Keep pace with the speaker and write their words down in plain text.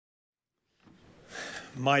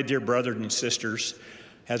My dear brothers and sisters,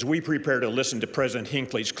 as we prepare to listen to President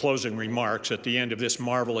Hinckley's closing remarks at the end of this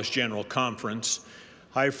marvelous General Conference,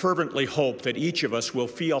 I fervently hope that each of us will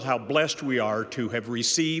feel how blessed we are to have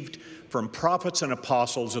received from prophets and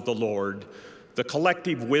apostles of the Lord the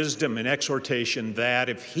collective wisdom and exhortation that,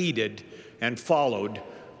 if heeded and followed,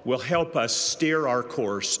 will help us steer our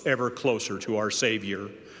course ever closer to our Savior.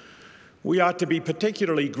 We ought to be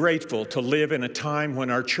particularly grateful to live in a time when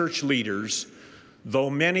our church leaders, though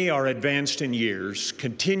many are advanced in years,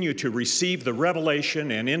 continue to receive the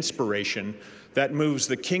revelation and inspiration that moves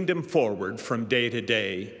the kingdom forward from day to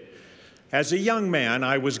day. As a young man,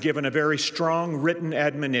 I was given a very strong written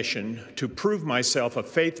admonition to prove myself a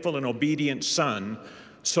faithful and obedient son,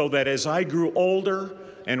 so that as I grew older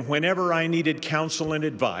and whenever I needed counsel and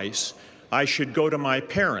advice, I should go to my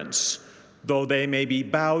parents, though they may be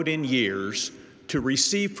bowed in years, to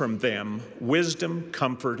receive from them wisdom,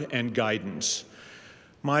 comfort, and guidance.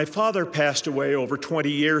 My father passed away over 20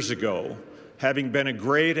 years ago, having been a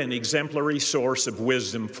great and exemplary source of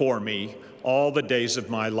wisdom for me all the days of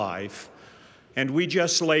my life. And we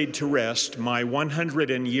just laid to rest my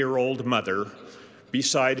 100-year-old mother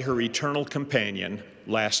beside her eternal companion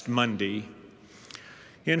last Monday.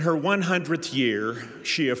 In her 100th year,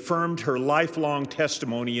 she affirmed her lifelong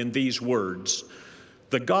testimony in these words: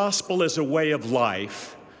 "The gospel is a way of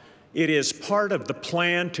life. It is part of the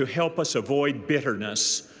plan to help us avoid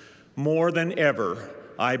bitterness. More than ever,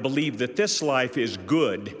 I believe that this life is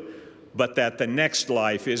good, but that the next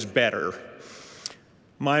life is better."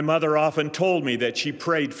 My mother often told me that she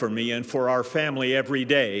prayed for me and for our family every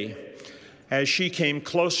day. As she came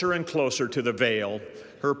closer and closer to the veil,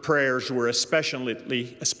 her prayers were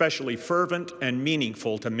especially fervent and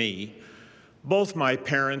meaningful to me. Both my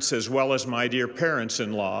parents, as well as my dear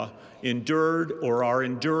parents-in-law, endured or are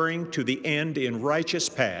enduring to the end in righteous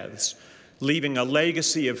paths, leaving a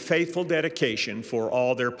legacy of faithful dedication for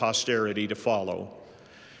all their posterity to follow.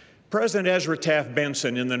 President Ezra Taft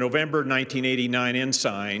Benson in the November 1989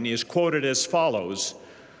 Ensign is quoted as follows: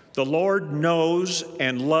 "The Lord knows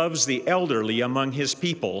and loves the elderly among his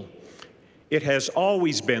people. It has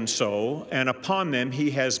always been so, and upon them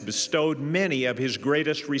he has bestowed many of his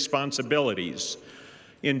greatest responsibilities.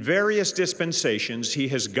 In various dispensations, he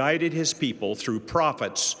has guided his people through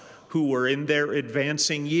prophets who were in their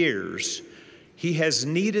advancing years. He has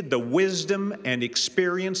needed the wisdom and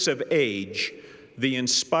experience of age, the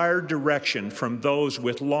inspired direction from those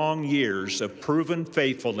with long years of proven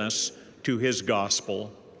faithfulness to his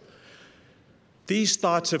gospel." These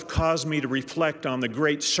thoughts have caused me to reflect on the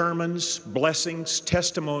great sermons, blessings,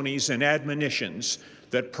 testimonies, and admonitions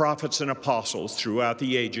that prophets and apostles throughout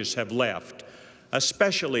the ages have left,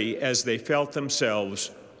 especially as they felt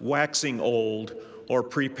themselves waxing old or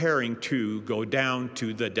preparing to go down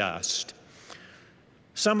to the dust.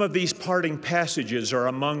 Some of these parting passages are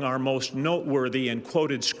among our most noteworthy and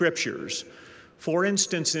quoted scriptures. For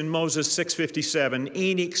instance, in Moses 6:57,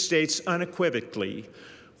 Enoch states unequivocally,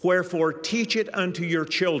 "Wherefore teach it unto your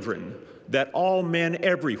children, that all men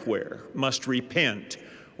everywhere must repent,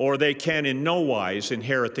 or they can in no wise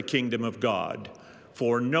inherit the kingdom of God.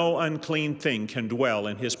 For no unclean thing can dwell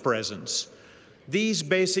in his presence." These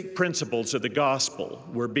basic principles of the gospel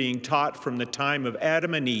were being taught from the time of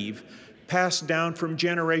Adam and Eve, passed down from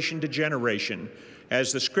generation to generation,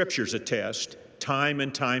 as the scriptures attest, time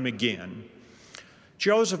and time again.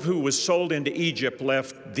 Joseph, who was sold into Egypt,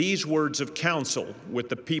 left these words of counsel with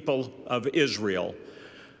the people of Israel: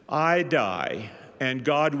 "I die, and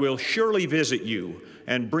God will surely visit you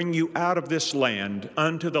and bring you out of this land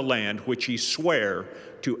unto the land which he sware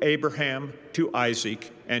to Abraham, to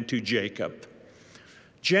Isaac, and to Jacob."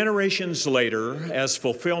 Generations later, as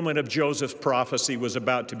fulfillment of Joseph's prophecy was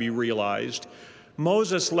about to be realized,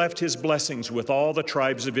 Moses left his blessings with all the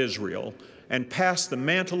tribes of Israel and passed the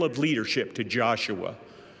mantle of leadership to Joshua,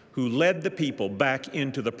 who led the people back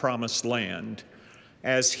into the promised land.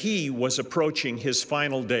 As he was approaching his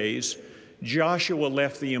final days, Joshua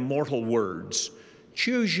left the immortal words,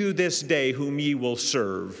 "Choose you this day whom ye will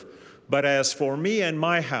serve, but as for me and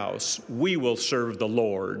my house, we will serve the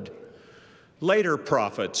Lord." Later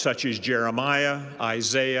prophets, such as Jeremiah,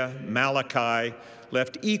 Isaiah, Malachi,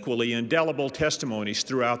 left equally indelible testimonies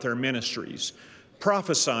throughout their ministries,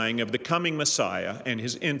 prophesying of the coming Messiah and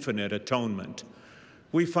his infinite atonement.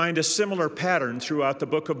 We find a similar pattern throughout the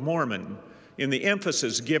Book of Mormon, in the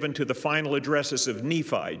emphasis given to the final addresses of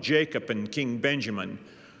Nephi, Jacob, and King Benjamin,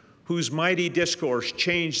 whose mighty discourse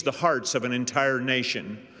changed the hearts of an entire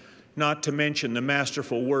nation, not to mention the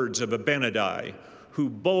masterful words of Abinadi, who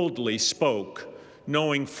boldly spoke,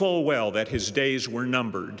 knowing full well that his days were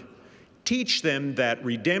numbered. Teach them that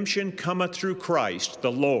redemption cometh through Christ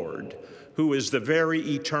the Lord, who is the very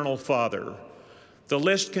eternal Father. The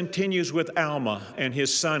list continues with Alma and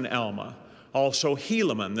his son Alma, also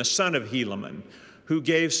Helaman, the son of Helaman, who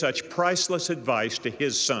gave such priceless advice to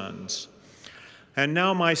his sons. And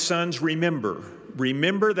now, my sons, remember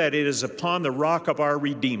that it is upon the rock of our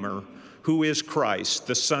Redeemer, who is Christ,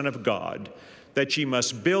 the Son of God, that ye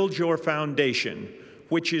must build your foundation,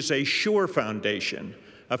 which is a sure foundation,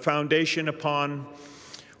 a foundation upon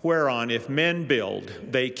whereon if men build,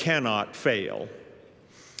 they cannot fail.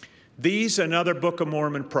 These and other Book of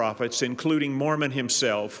Mormon prophets, including Mormon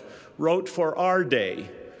himself, wrote for our day,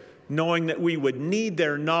 knowing that we would need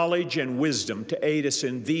their knowledge and wisdom to aid us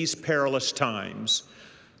in these perilous times.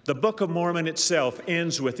 The Book of Mormon itself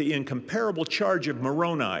ends with the incomparable charge of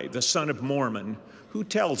Moroni, the son of Mormon, who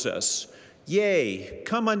tells us, "Yea,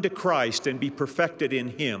 come unto Christ and be perfected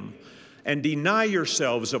in him, and deny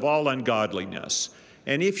yourselves of all ungodliness.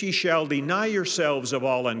 And if ye shall deny yourselves of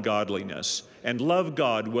all ungodliness, and love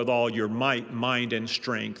God with all your might, mind, and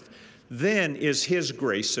strength, then is his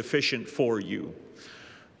grace sufficient for you."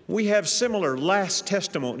 We have similar last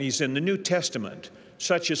testimonies in the New Testament,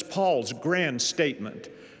 such as Paul's grand statement,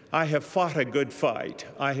 "I have fought a good fight,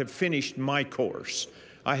 I have finished my course,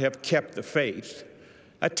 I have kept the faith,"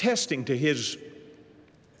 attesting to his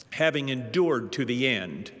having endured to the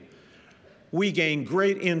end. We gain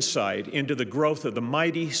great insight into the growth of the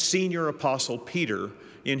mighty senior apostle Peter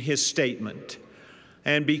in his statement,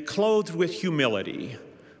 "And be clothed with humility,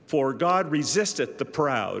 for God resisteth the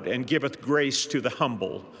proud and giveth grace to the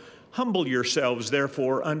humble. Humble yourselves,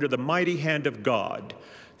 therefore, under the mighty hand of God,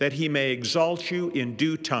 that he may exalt you in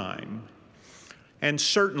due time." And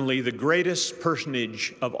certainly the greatest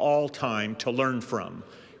personage of all time to learn from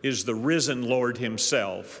is the risen Lord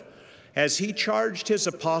himself, as he charged his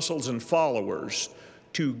apostles and followers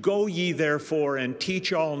to "Go ye therefore and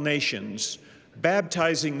teach all nations,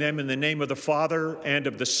 baptizing them in the name of the Father and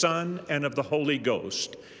of the Son and of the Holy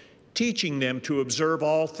Ghost, teaching them to observe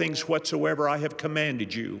all things whatsoever I have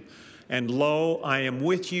commanded you. And lo, I am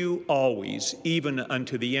with you always, even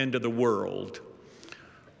unto the end of the world."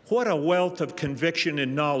 What a wealth of conviction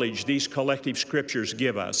and knowledge these collective scriptures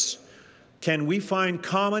give us. Can we find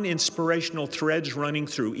common inspirational threads running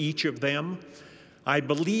through each of them? I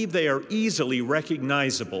believe they are easily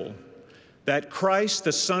recognizable. That Christ,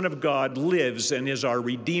 the Son of God, lives and is our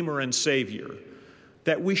Redeemer and Savior.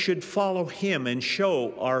 That we should follow him and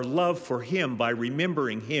show our love for him by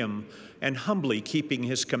remembering him and humbly keeping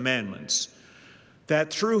his commandments.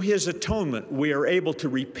 That through his atonement we are able to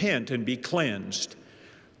repent and be cleansed.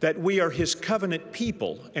 That we are his covenant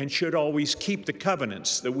people and should always keep the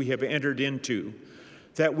covenants that we have entered into.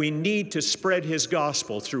 That we need to spread his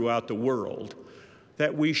gospel throughout the world.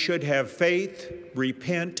 That we should have faith,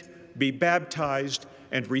 repent, be baptized,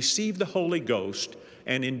 and receive the Holy Ghost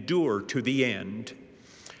and endure to the end.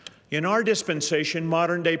 In our dispensation,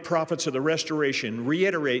 modern-day prophets of the Restoration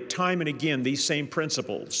reiterate time and again these same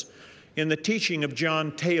principles. In the teaching of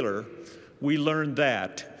John Taylor, we learn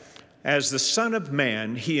that as the Son of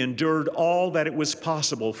Man, he endured all that it was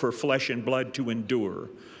possible for flesh and blood to endure.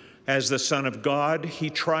 As the Son of God, he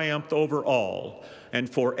triumphed over all and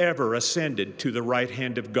forever ascended to the right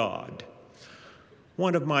hand of God.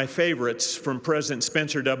 One of my favorites from President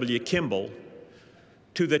Spencer W. Kimball,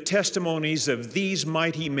 "To the testimonies of these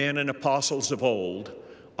mighty men and apostles of old,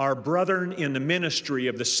 our brethren in the ministry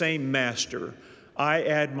of the same Master, I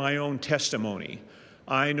add my own testimony.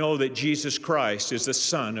 I know that Jesus Christ is the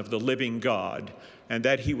Son of the living God, and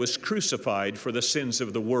that he was crucified for the sins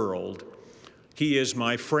of the world. He is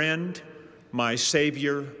my friend, my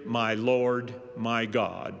Savior, my Lord, my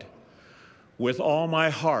God. With all my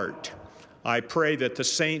heart, I pray that the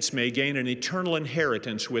saints may gain an eternal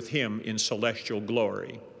inheritance with him in celestial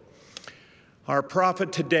glory." Our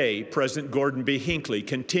prophet today, President Gordon B. Hinckley,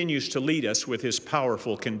 continues to lead us with his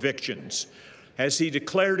powerful convictions. As he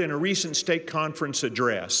declared in a recent state conference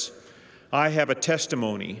address, "I have a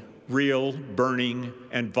testimony, real, burning,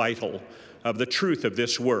 and vital, of the truth of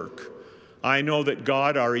this work. I know that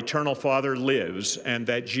God, our eternal Father, lives, and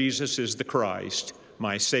that Jesus is the Christ,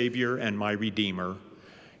 my Savior and my Redeemer.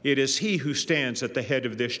 It is he who stands at the head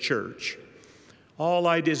of this church. All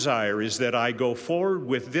I desire is that I go forward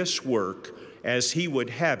with this work as he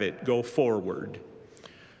would have it go forward."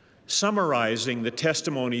 Summarizing the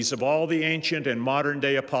testimonies of all the ancient and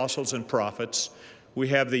modern-day apostles and prophets, we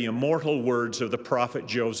have the immortal words of the prophet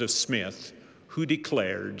Joseph Smith, who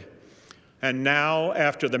declared, "And now,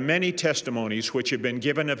 after the many testimonies which have been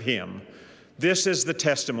given of him, this is the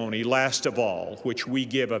testimony last of all which we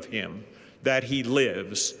give of him, that he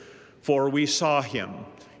lives. For we saw him,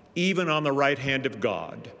 even on the right hand of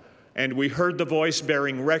God. And we heard the voice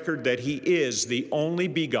bearing record that he is the only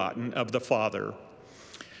begotten of the Father.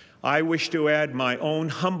 I wish to add my own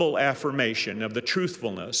humble affirmation of the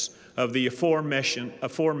truthfulness of the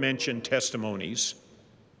aforementioned testimonies.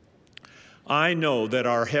 I know that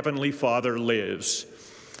our Heavenly Father lives,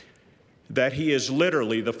 that he is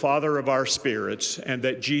literally the Father of our spirits, and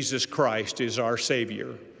that Jesus Christ is our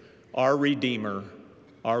Savior, our Redeemer,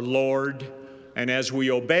 our Lord, and as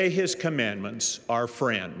we obey his commandments, our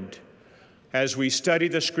friend. As we study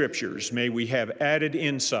the Scriptures, may we have added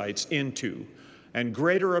insights into and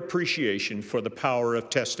greater appreciation for the power of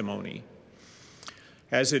testimony,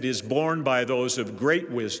 as it is borne by those of great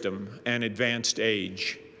wisdom and advanced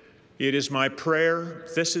age. It is my prayer,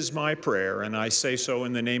 this is my prayer, and I say so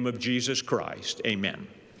in the name of Jesus Christ. Amen.